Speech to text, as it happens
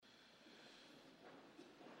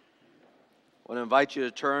I want to invite you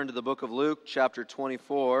to turn to the book of Luke, chapter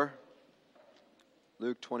 24.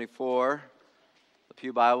 Luke 24. The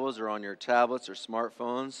pew Bibles are on your tablets or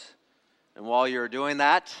smartphones. And while you're doing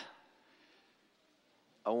that,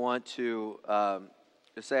 I want to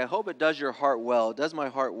say, I hope it does your heart well. It does my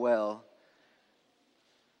heart well.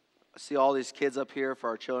 I see all these kids up here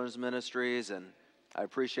for our children's ministries, and I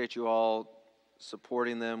appreciate you all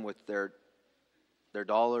supporting them with their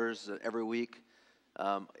dollars every week.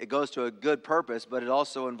 It goes to a good purpose, but it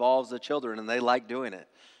also involves the children, and they like doing it.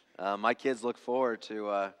 My kids look forward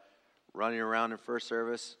to running around in first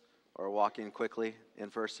service or walking quickly in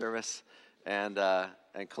first service and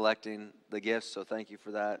collecting the gifts, so thank you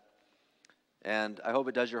for that. And I hope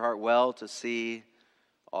it does your heart well to see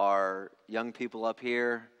our young people up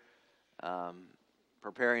here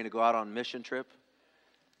preparing to go out on mission trip.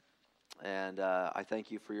 And I thank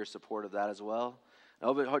you for your support of that as well. I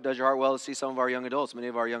hope it does your heart well to see some of our young adults, many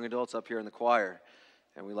of our young adults up here in the choir.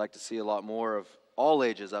 And we like to see a lot more of all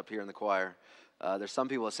ages up here in the choir. There's some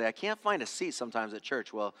people that say, I can't find a seat sometimes at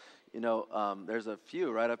church. Well, there's a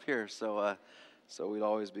few right up here, so we'd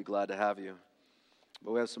always be glad to have you.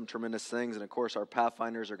 But we have some tremendous things, and of course our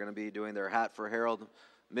Pathfinders are going to be doing their Hat for Herald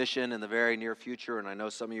mission in the very near future, and I know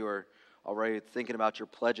some of you are already thinking about your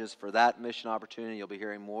pledges for that mission opportunity. You'll be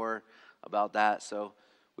hearing more about that, so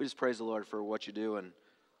we just praise the Lord for what you do, and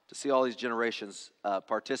to see all these generations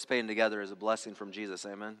participating together is a blessing from Jesus,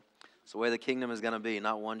 amen? It's the way the kingdom is going to be,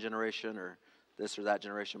 not one generation or this or that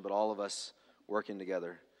generation, but all of us working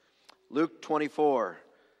together. Luke 24,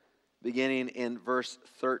 beginning in verse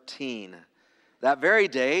 13. That very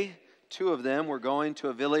day, two of them were going to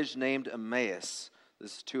a village named Emmaus.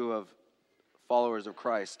 This is two of followers of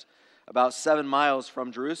Christ, about 7 miles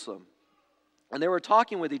from Jerusalem. And they were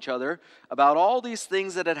talking with each other about all these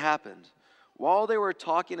things that had happened. While they were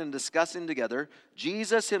talking and discussing together,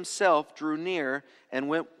 Jesus himself drew near and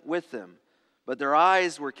went with them. But their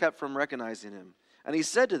eyes were kept from recognizing him. And he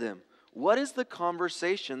said to them, "What is the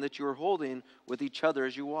conversation that you are holding with each other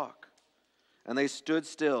as you walk?" And they stood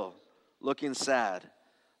still, looking sad.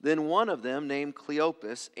 Then one of them, named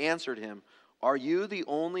Cleopas, answered him, "Are you the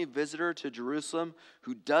only visitor to Jerusalem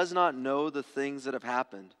who does not know the things that have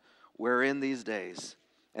happened wherein these days?"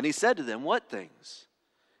 And he said to them, "What things?"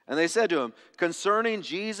 And they said to him, "Concerning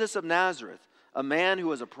Jesus of Nazareth, a man who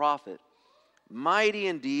was a prophet, mighty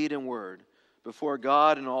in deed and word before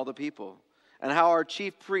God and all the people, and how our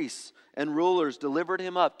chief priests and rulers delivered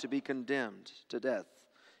him up to be condemned to death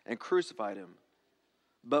and crucified him.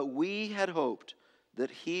 But we had hoped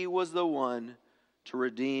that he was the one to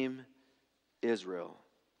redeem Israel."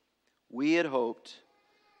 We had hoped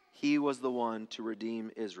he was the one to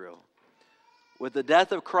redeem Israel. With the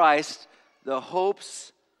death of Christ, the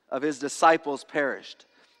hopes of his disciples perished.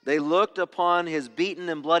 They looked upon his beaten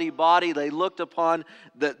and bloody body. They looked upon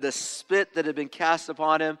the spit that had been cast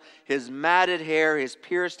upon him, his matted hair, his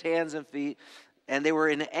pierced hands and feet, and they were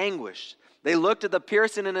in anguish. They looked at the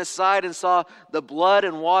piercing in his side and saw the blood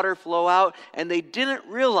and water flow out, and they didn't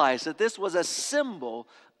realize that this was a symbol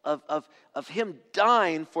of him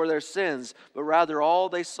dying for their sins, but rather all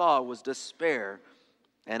they saw was despair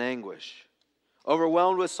and anguish.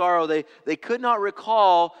 Overwhelmed with sorrow, they could not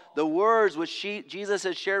recall the words which Jesus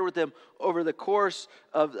had shared with them over the course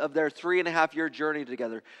of their 3.5-year journey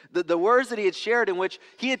together. The words that he had shared, in which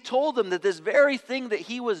he had told them that this very thing that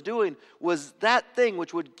he was doing was that thing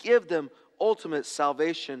which would give them ultimate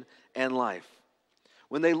salvation and life.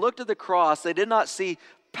 When they looked at the cross, they did not see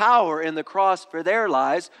power in the cross for their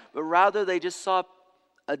lives, but rather they just saw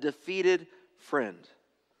a defeated friend.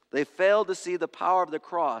 They failed to see the power of the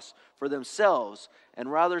cross for themselves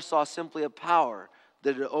and rather saw simply a power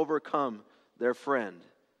that had overcome their friend,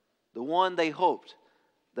 the one they hoped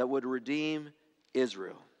that would redeem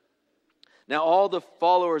Israel. Now, all the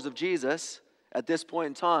followers of Jesus at this point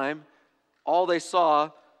in time, all they saw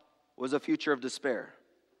was a future of despair.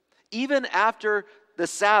 Even after the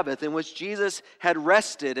Sabbath in which Jesus had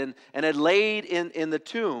rested and had laid in the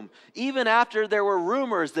tomb, even after there were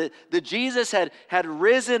rumors that Jesus had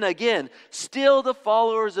risen again, still the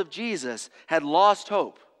followers of Jesus had lost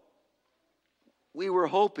hope. We were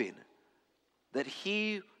hoping that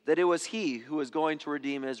it was he who was going to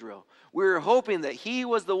redeem Israel. We were hoping that he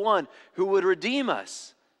was the one who would redeem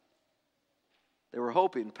us. They were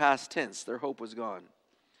hoping, past tense, their hope was gone.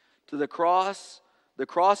 To the cross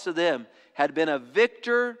to them had been a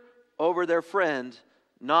victor over their friend,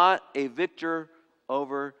 not a victor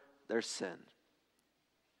over their sin.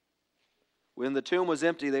 When the tomb was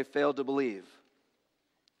empty, they failed to believe.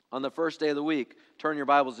 On the first day of the week, turn your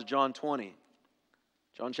Bibles to John 20.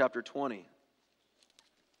 John chapter 20.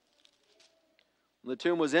 The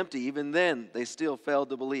tomb was empty. Even then, they still failed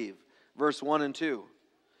to believe. Verse 1 and 2.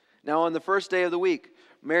 Now on the first day of the week,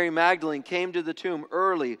 Mary Magdalene came to the tomb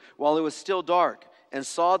early while it was still dark and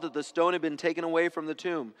saw that the stone had been taken away from the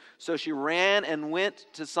tomb. So she ran and went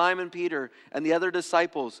to Simon Peter and the other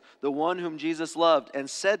disciples, the one whom Jesus loved, and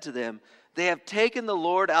said to them, "They have taken the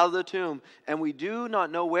Lord out of the tomb, and we do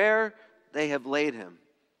not know where they have laid him."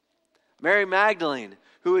 Mary Magdalene,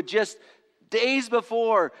 who had just days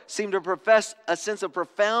before seemed to profess a sense of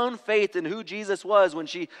profound faith in who Jesus was when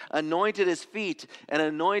she anointed his feet and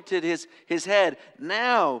anointed his head.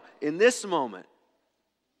 Now, in this moment,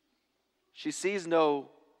 she sees no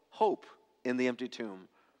hope in the empty tomb.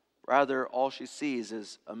 Rather, all she sees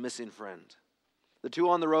is a missing friend. The two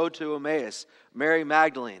on the road to Emmaus, Mary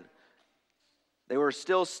Magdalene, they were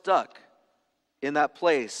still stuck in that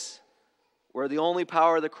place where the only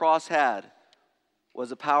power the cross had was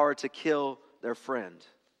the power to kill their friend.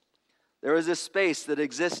 There was this space that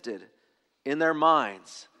existed in their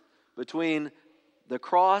minds between the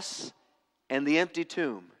cross and the empty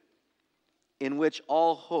tomb in which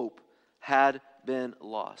all hope had been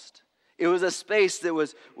lost. It was a space that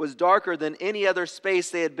was darker than any other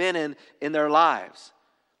space they had been in their lives.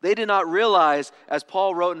 They did not realize, as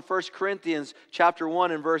Paul wrote in 1 Corinthians chapter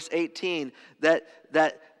 1 and verse 18, that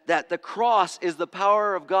the cross is the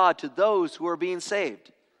power of God to those who are being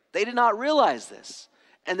saved. They did not realize this,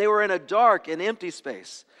 and they were in a dark and empty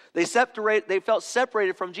space. They felt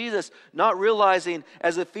separated from Jesus, not realizing,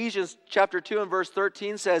 as Ephesians chapter 2 and verse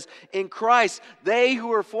 13 says, in Christ, they who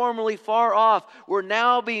were formerly far off were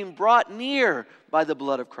now being brought near by the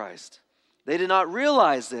blood of Christ. They did not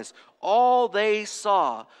realize this. All they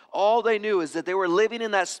saw, all they knew is that they were living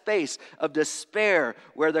in that space of despair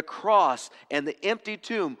where the cross and the empty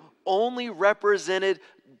tomb only represented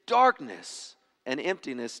darkness and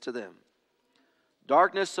emptiness to them.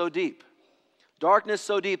 Darkness so deep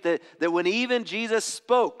that when even Jesus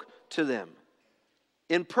spoke to them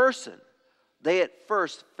in person, they at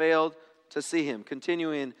first failed to see him.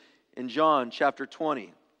 Continuing in John chapter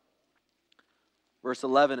 20, verse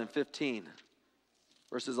 11 and 15.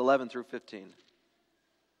 Verses 11 through 15.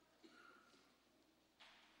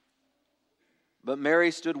 But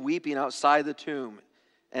Mary stood weeping outside the tomb,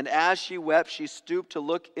 and as she wept, she stooped to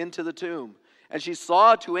look into the tomb. And she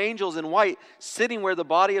saw two angels in white sitting where the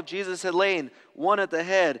body of Jesus had lain, one at the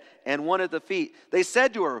head and one at the feet. They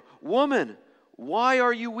said to her, "Woman, why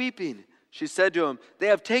are you weeping?" She said to him, "They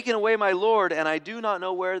have taken away my Lord, and I do not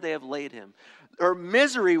know where they have laid him." Her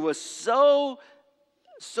misery was so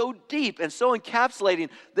deep and so encapsulating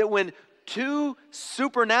that when two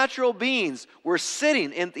supernatural beings were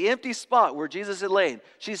sitting in the empty spot where Jesus had lain,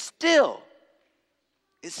 it still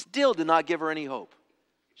did not give her any hope.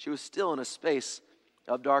 She was still in a space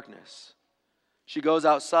of darkness. She goes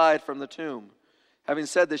outside from the tomb. Having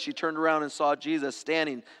said this, she turned around and saw Jesus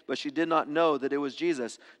standing, but she did not know that it was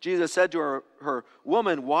Jesus. Jesus said to her,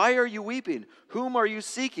 "Woman, why are you weeping? Whom are you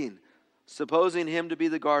seeking?" Supposing him to be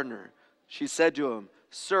the gardener, she said to him,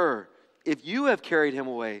 "Sir, if you have carried him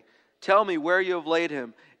away, tell me where you have laid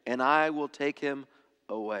him, and I will take him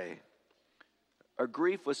away." Her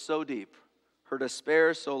grief was so deep, her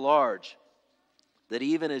despair so large, that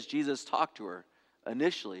even as Jesus talked to her,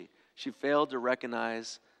 initially, she failed to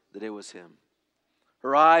recognize that it was him.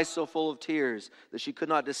 Her eyes so full of tears that she could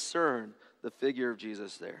not discern the figure of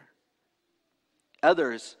Jesus there.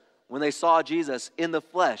 Others, when they saw Jesus in the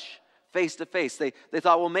flesh, face to face, they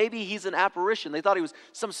thought, well, maybe he's an apparition. They thought he was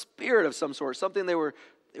some spirit of some sort, something they were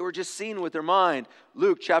just seeing with their mind.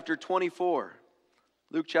 Luke chapter 24.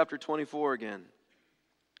 Luke chapter 24 again.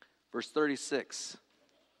 Verse 36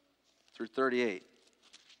 through 38.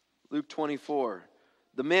 Luke 24.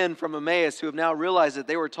 The men from Emmaus who have now realized that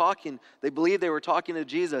they believed they were talking to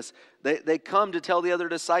Jesus. They come to tell the other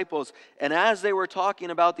disciples. And as they were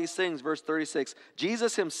talking about these things, verse 36,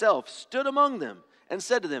 Jesus himself stood among them and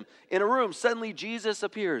said to them, in a room, suddenly Jesus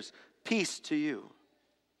appears. "Peace to you."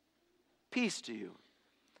 Peace to you.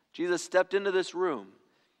 Jesus stepped into this room.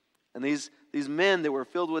 And these men that were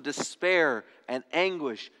filled with despair and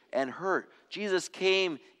anguish and hurt, Jesus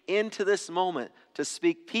came into this moment to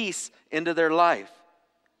speak peace into their life.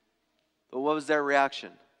 But what was their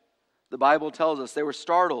reaction? The Bible tells us they were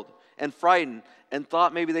startled and frightened and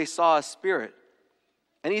thought maybe they saw a spirit.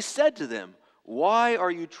 And he said to them, "Why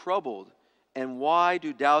are you troubled, and why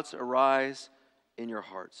do doubts arise in your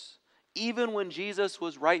hearts?" Even when Jesus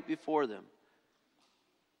was right before them,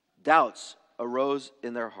 doubts arose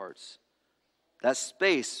in their hearts. That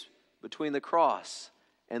space between the cross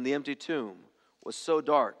and the empty tomb was so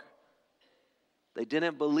dark, they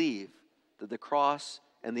didn't believe that the cross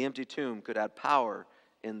and the empty tomb could add power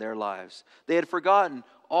in their lives. They had forgotten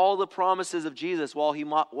all the promises of Jesus while he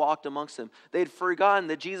walked amongst them. They had forgotten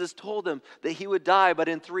that Jesus told them that he would die, but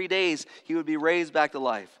in 3 days he would be raised back to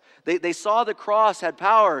life. They saw the cross had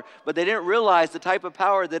power, but they didn't realize the type of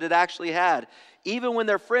power that it actually had. Even when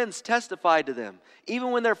their friends testified to them,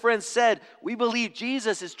 even when their friends said, "We believe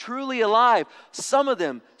Jesus is truly alive," some of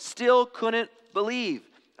them still couldn't believe.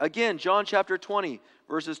 Again, John chapter 20,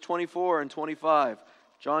 verses 24 and 25.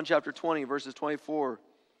 John chapter 20, verses 24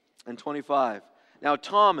 and 25. Now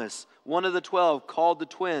Thomas, one of the 12, called the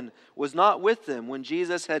twin, was not with them when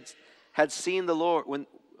Jesus had seen the Lord,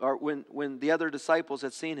 when the other disciples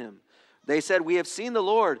had seen him. They said, "We have seen the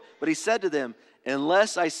Lord." But he said to them,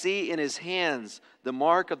 "Unless I see in his hands the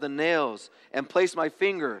mark of the nails, and place my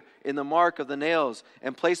finger in the mark of the nails,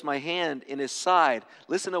 and place my hand in his side,"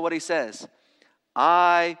 listen to what he says,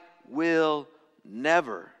 "I will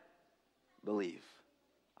never believe."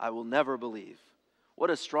 I will never believe. What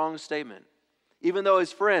a strong statement. Even though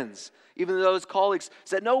his friends, even though his colleagues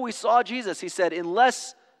said, "No, we saw Jesus," he said,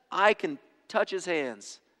 "Unless I can touch his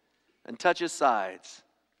hands and touch his sides,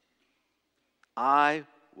 I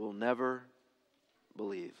will never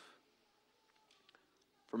believe."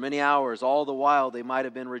 For many hours, all the while, they might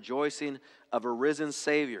have been rejoicing of a risen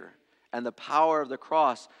Savior and the power of the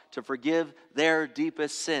cross to forgive their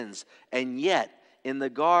deepest sins. And yet, in the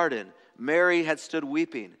garden, Mary had stood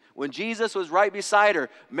weeping. When Jesus was right beside her,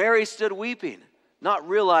 Mary stood weeping, not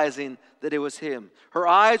realizing that it was him. Her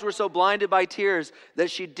eyes were so blinded by tears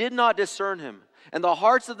that she did not discern him. And the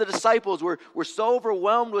hearts of the disciples were so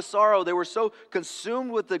overwhelmed with sorrow, they were so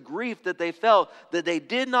consumed with the grief that they felt, that they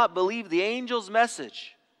did not believe the angel's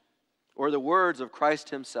message or the words of Christ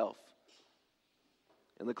himself.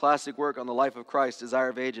 In the classic work on the life of Christ, Desire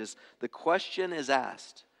of Ages, the question is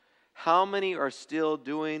asked, how many are still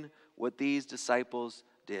doing what these disciples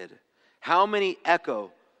did? How many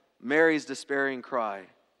echo Mary's despairing cry?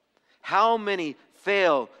 How many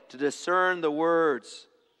fail to discern the words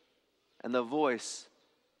and the voice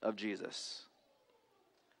of Jesus?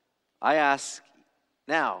 I ask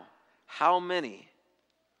now, how many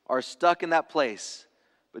are stuck in that place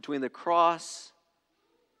between the cross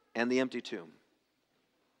and the empty tomb?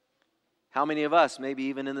 How many of us, maybe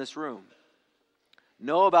even in this room,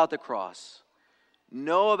 know about the cross,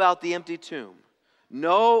 know about the empty tomb,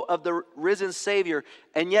 know of the risen Savior,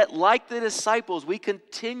 and yet, like the disciples, we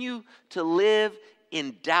continue to live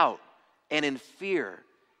in doubt and in fear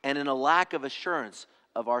and in a lack of assurance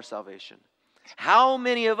of our salvation? How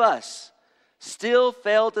many of us still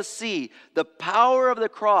fail to see the power of the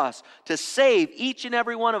cross to save each and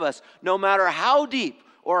every one of us, no matter how deep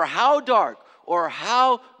or how dark or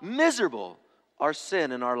how miserable our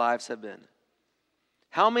sin in our lives have been?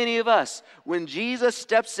 How many of us, when Jesus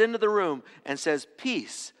steps into the room and says,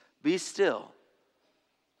 "Peace, be still,"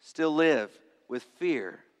 still live with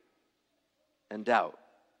fear and doubt?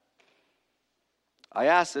 I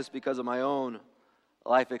ask this because of my own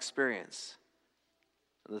life experience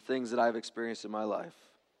and the things that I've experienced in my life.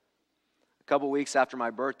 A couple weeks after my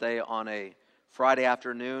birthday, on a Friday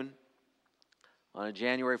afternoon, on a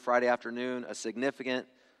January Friday afternoon, a significant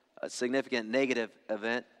negative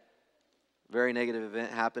event, very negative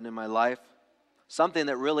event happened in my life. Something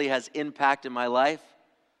that really has impacted my life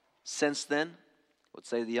since then. I would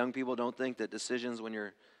say the young people, don't think that decisions when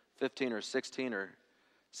you're 15 or 16 or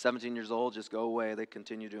 17 years old just go away. They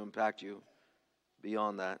continue to impact you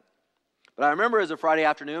beyond that. But I remember it was a Friday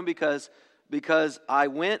afternoon because I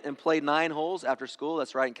went and played 9 holes after school.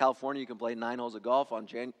 That's right, in California you can play 9 holes of golf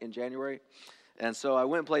in January. And so I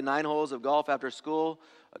went and played 9 holes of golf after school.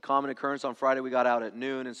 A common occurrence on Friday, we got out at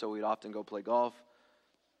noon, and so we'd often go play golf.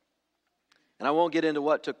 And I won't get into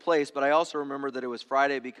what took place, but I also remember that it was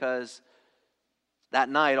Friday because that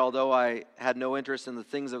night, although I had no interest in the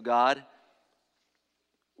things of God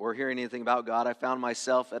or hearing anything about God, I found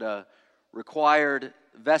myself at a required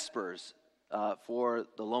Vespers for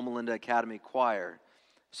the Loma Linda Academy Choir,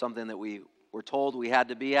 something that we were told we had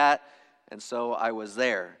to be at, and so I was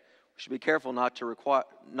there. We should be careful not to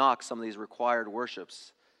knock some of these required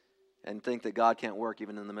worships and think that God can't work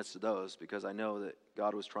even in the midst of those, because I know that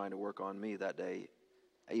God was trying to work on me that day,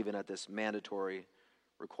 even at this mandatory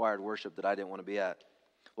required worship that I didn't want to be at.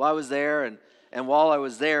 Well, I was there, and while I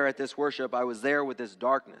was there at this worship, I was there with this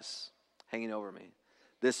darkness hanging over me,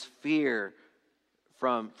 this fear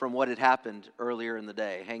from what had happened earlier in the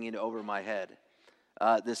day hanging over my head,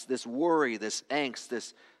 this worry, this angst,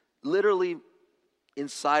 this literally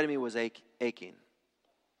inside of me was aching,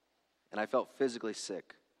 and I felt physically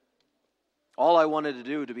sick. All I wanted to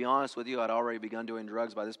do, to be honest with you, I'd already begun doing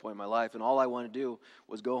drugs by this point in my life, and all I wanted to do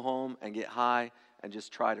was go home and get high and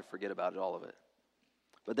just try to forget about all of it.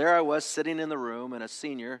 But there I was sitting in the room, and a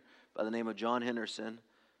senior by the name of John Henderson,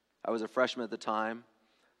 I was a freshman at the time,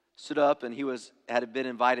 stood up, and he had been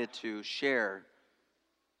invited to share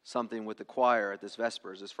something with the choir at this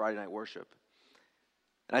Vespers, this Friday night worship.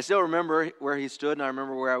 And I still remember where he stood, and I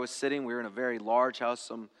remember where I was sitting. We were in a very large house,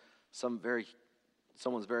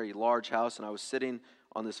 someone's very large house, and I was sitting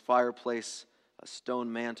on this fireplace, a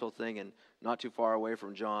stone mantle thing, and not too far away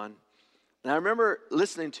from John. And I remember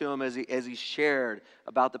listening to him as he shared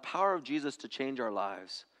about the power of Jesus to change our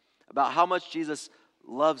lives, about how much Jesus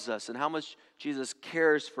loves us and how much Jesus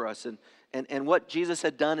cares for us, and what Jesus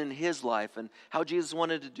had done in his life and how Jesus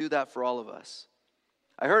wanted to do that for all of us.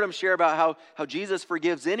 I heard him share about how Jesus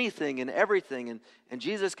forgives anything and everything, and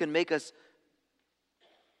Jesus can make us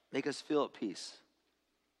feel at peace.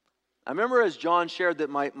 I remember as John shared that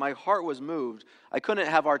my heart was moved. I couldn't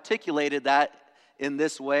have articulated that in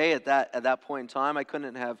this way at that point in time. I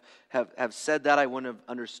couldn't have said that. I wouldn't have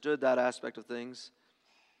understood that aspect of things.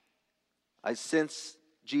 I sensed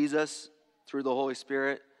Jesus through the Holy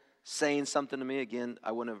Spirit saying something to me. Again,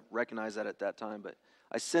 I wouldn't have recognized that at that time, but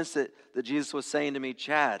I sensed that Jesus was saying to me,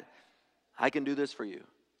 Chad, I can do this for you.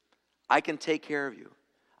 I can take care of you.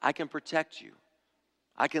 I can protect you.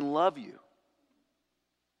 I can love you.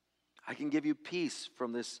 I can give you peace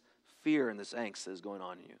from this fear and this angst that is going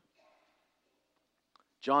on in you.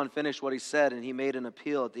 John finished what he said, and he made an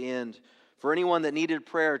appeal at the end for anyone that needed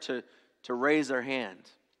prayer to raise their hand.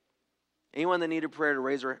 Anyone that needed prayer to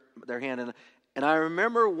raise their hand. And I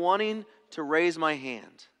remember wanting to raise my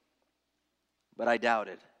hand, but I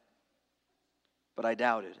doubted.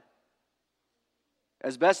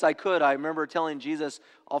 As best I could, I remember telling Jesus,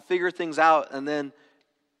 I'll figure things out, and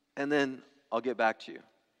then I'll get back to you.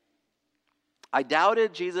 I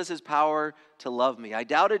doubted Jesus' power to love me. I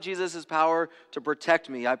doubted Jesus' power to protect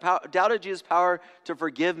me. I doubted Jesus' power to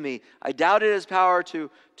forgive me. I doubted his power to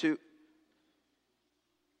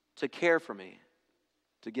care for me,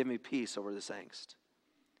 to give me peace over this angst.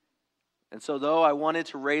 And so though I wanted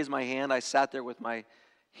to raise my hand, I sat there with my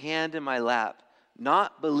hand in my lap,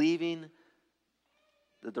 not believing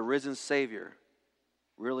that the risen Savior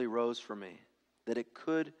really rose for me, that it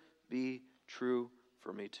could be true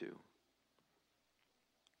for me too.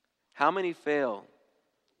 How many fail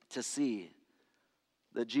to see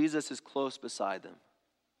that Jesus is close beside them,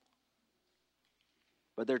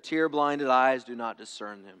 but their tear-blinded eyes do not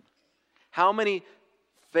discern him? How many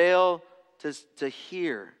fail to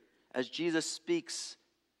hear as Jesus speaks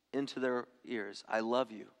into their ears, I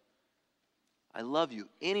love you. I love you.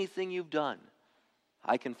 Anything you've done,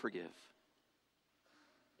 I can forgive.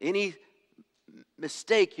 Any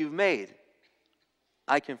mistake you've made,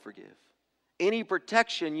 I can forgive. Any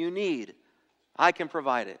protection you need, I can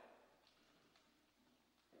provide it.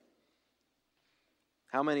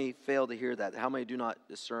 How many fail to hear that? How many do not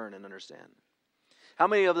discern and understand? How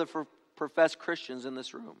many of the professed Christians in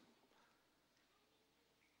this room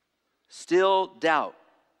still doubt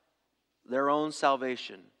their own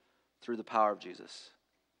salvation through the power of Jesus?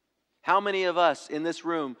 How many of us in this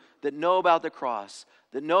room that know about the cross,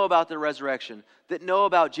 that know about the resurrection, that know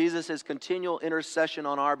about Jesus' continual intercession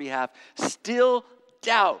on our behalf, still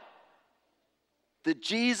doubt that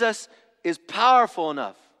Jesus is powerful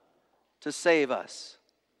enough to save us?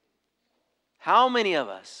 How many of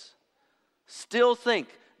us still think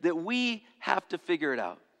that we have to figure it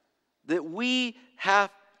out, that we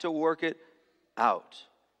have to work it out?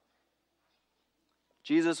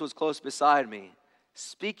 Jesus was close beside me,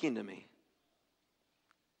 speaking to me,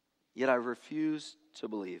 yet I refused to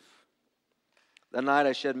believe. That night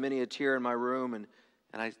I shed many a tear in my room, and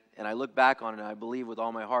I look back on it, and I believe with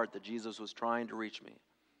all my heart that Jesus was trying to reach me.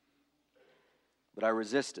 But I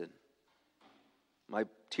resisted. My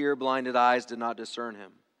tear-blinded eyes did not discern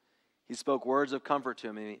him. He spoke words of comfort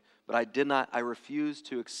to me, but I refused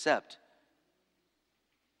to accept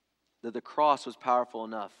that the cross was powerful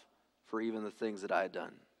enough for even the things that I had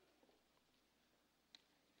done.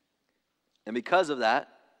 And because of that,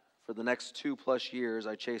 for the next 2+ years,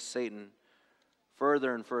 I chased Satan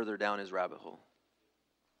further and further down his rabbit hole.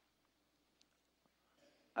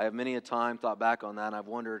 I have many a time thought back on that, and I've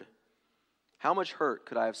wondered, how much hurt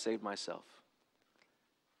could I have saved myself?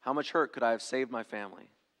 How much hurt could I have saved my family?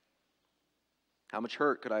 How much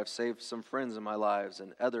hurt could I have saved some friends in my lives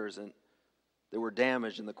and others that were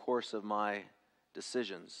damaged in the course of my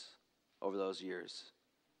decisions over those years?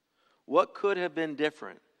 What could have been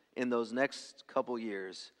different in those next couple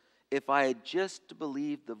years if I had just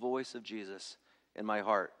believed the voice of Jesus in my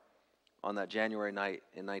heart on that January night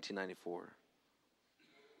in 1994?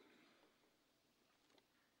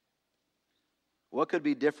 What could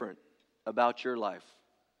be different about your life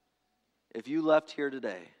if you left here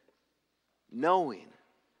today knowing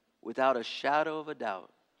without a shadow of a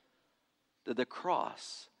doubt that the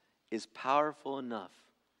cross is powerful enough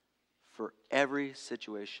for every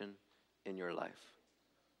situation in your life,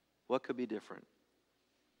 what could be different?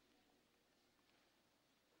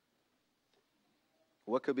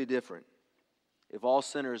 What could be different if all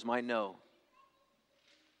sinners might know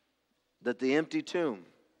that the empty tomb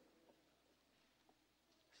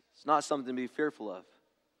is not something to be fearful of,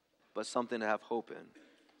 but something to have hope in?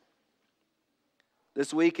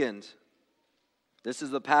 This weekend, this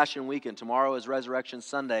is the Passion Weekend. Tomorrow is Resurrection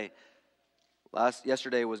Sunday.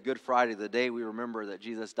 Yesterday was Good Friday, the day we remember that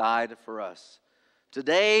Jesus died for us.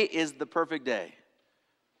 Today is the perfect day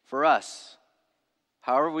for us,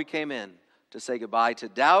 however we came in, to say goodbye to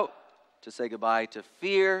doubt, to say goodbye to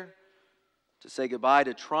fear, to say goodbye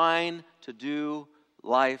to trying to do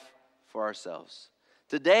life for ourselves.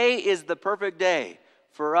 Today is the perfect day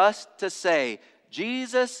for us to say,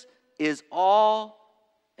 Jesus is all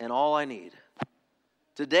and all I need.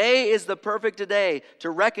 Today is the perfect day to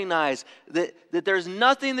recognize that there's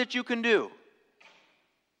nothing that you can do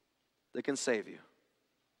that can save you.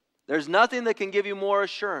 There's nothing that can give you more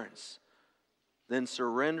assurance than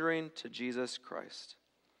surrendering to Jesus Christ.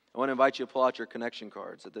 I want to invite you to pull out your connection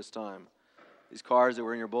cards at this time. These cards that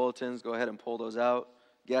were in your bulletins, go ahead and pull those out.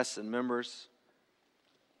 Guests and members.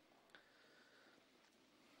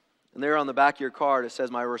 And there on the back of your card, it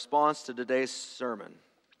says, my response to today's sermon.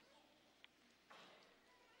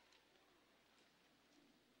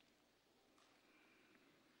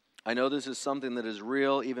 I know this is something that is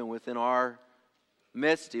real even within our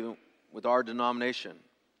midst, even with our denomination.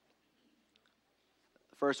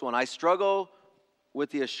 The first one, I struggle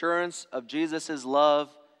with the assurance of Jesus'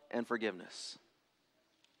 love and forgiveness.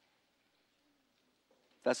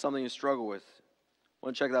 If that's something you struggle with, I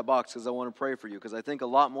want to check that box because I want to pray for you, because I think a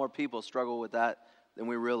lot more people struggle with that than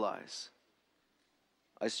we realize.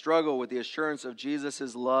 I struggle with the assurance of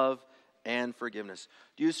Jesus' love and forgiveness.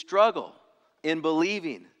 Do you struggle in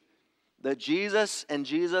believing that Jesus and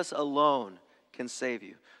Jesus alone can save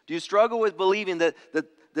you? Do you struggle with believing that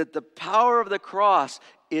the power of the cross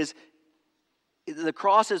is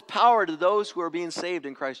power to those who are being saved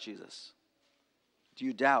in Christ Jesus? Do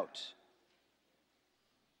you doubt?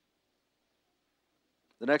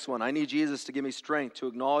 The next one, I need Jesus to give me strength to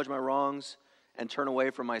acknowledge my wrongs and turn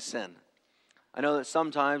away from my sin. I know that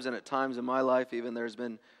sometimes, and at times in my life even, there's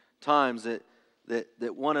been times that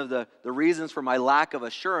one of the reasons for my lack of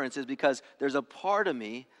assurance is because there's a part of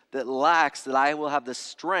me that lacks that I will have the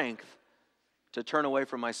strength to turn away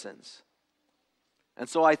from my sins. And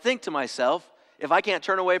so I think to myself, if I can't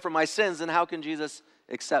turn away from my sins, then how can Jesus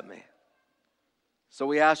accept me? So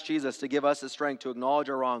we ask Jesus to give us the strength to acknowledge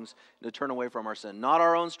our wrongs and to turn away from our sin. Not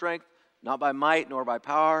our own strength, not by might nor by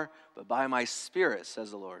power, but by my Spirit,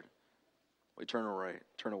 says the Lord. We turn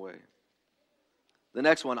away. The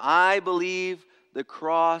next one, I believe the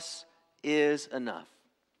cross is enough.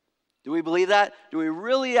 Do we believe that? Do we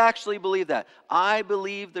really actually believe that? I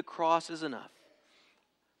believe the cross is enough.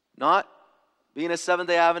 Not being a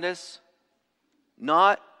Seventh-day Adventist,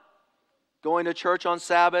 not going to church on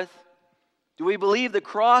Sabbath. Do we believe the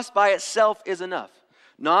cross by itself is enough?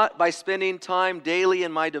 Not by spending time daily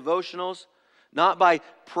in my devotionals, not by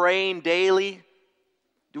praying daily.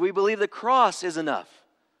 Do we believe the cross is enough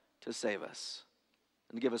to save us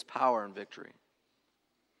and to give us power and victory?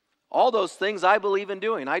 All those things I believe in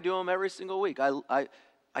doing. I do them every single week. I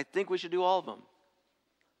think we should do all of them.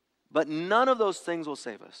 But none of those things will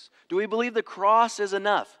save us. Do we believe the cross is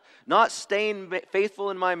enough? Not staying faithful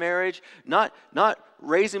in my marriage, not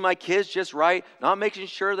raising my kids just right, not making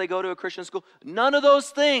sure they go to a Christian school. None of those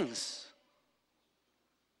things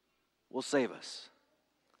will save us.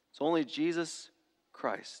 It's only Jesus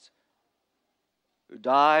Christ who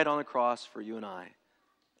died on the cross for you and I.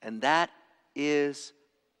 And that is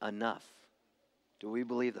enough. Do we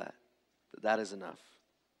believe that? That is enough.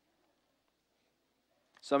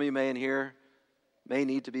 Some of you may in here may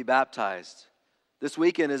need to be baptized. This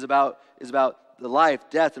weekend is about the life,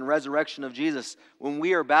 death, and resurrection of Jesus. When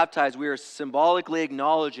we are baptized, we are symbolically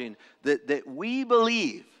acknowledging that we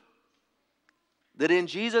believe that in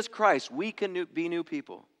Jesus Christ we can be new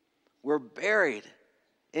people. We're buried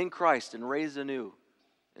in Christ and raised anew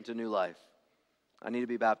into new life. I need to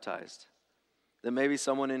be baptized. Then maybe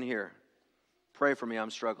someone in here, pray for me,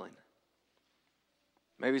 I'm struggling.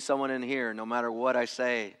 Maybe someone in here, no matter what I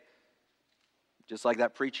say, just like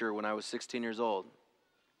that preacher when I was 16 years old,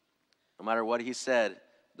 no matter what he said,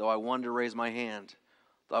 though I wanted to raise my hand,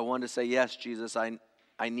 though I wanted to say, yes, Jesus, I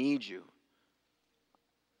need you,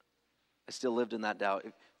 I still lived in that doubt.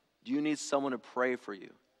 Do you need someone to pray for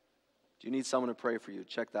you, Do you need someone to pray for you?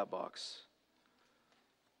 Check that box.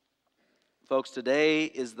 Folks, today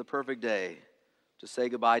is the perfect day to say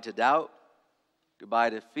goodbye to doubt,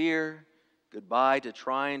 goodbye to fear, goodbye to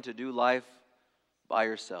trying to do life by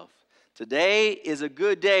yourself. Today is a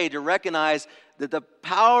good day to recognize that the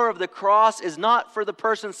power of the cross is not for the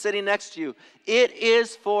person sitting next to you. It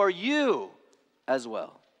is for you as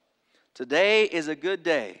well. Today is a good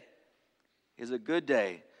day. Is a good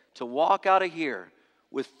day to walk out of here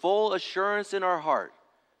with full assurance in our heart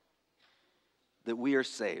that we are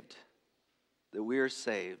saved. That we are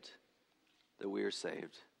saved. That we are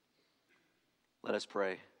saved. Let us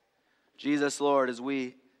pray. Jesus, Lord, as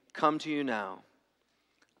we come to you now,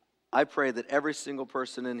 I pray that every single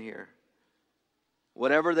person in here,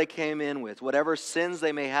 whatever they came in with, whatever sins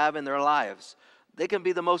they may have in their lives, they can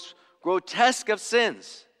be the most grotesque of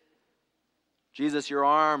sins. Jesus, your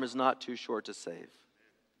arm is not too short to save.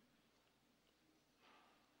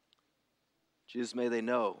 Jesus, may they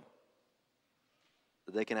know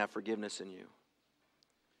that they can have forgiveness in you.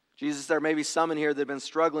 Jesus, there may be some in here that have been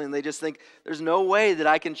struggling. They just think, there's no way that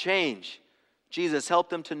I can change. Jesus, help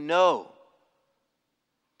them to know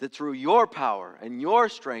that through your power and your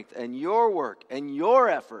strength and your work and your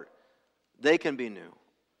effort, they can be new.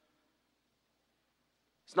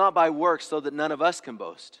 It's not by works so that none of us can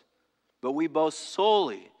boast, but we boast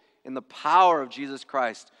solely in the power of Jesus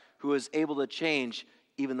Christ, who is able to change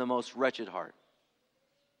even the most wretched heart.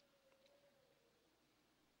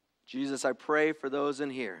 Jesus, I pray for those in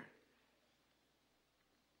here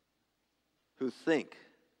who think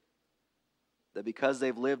that because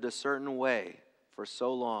they've lived a certain way for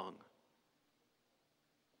so long,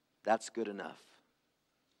 that's good enough.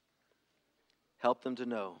 Help them to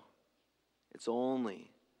know it's only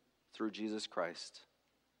through Jesus Christ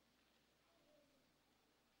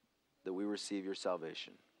that we receive your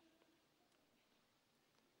salvation.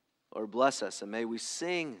 Lord, bless us, and may we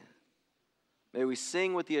sing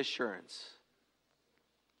with the assurance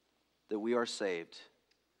that we are saved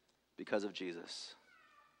because of Jesus.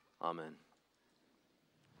 Amen.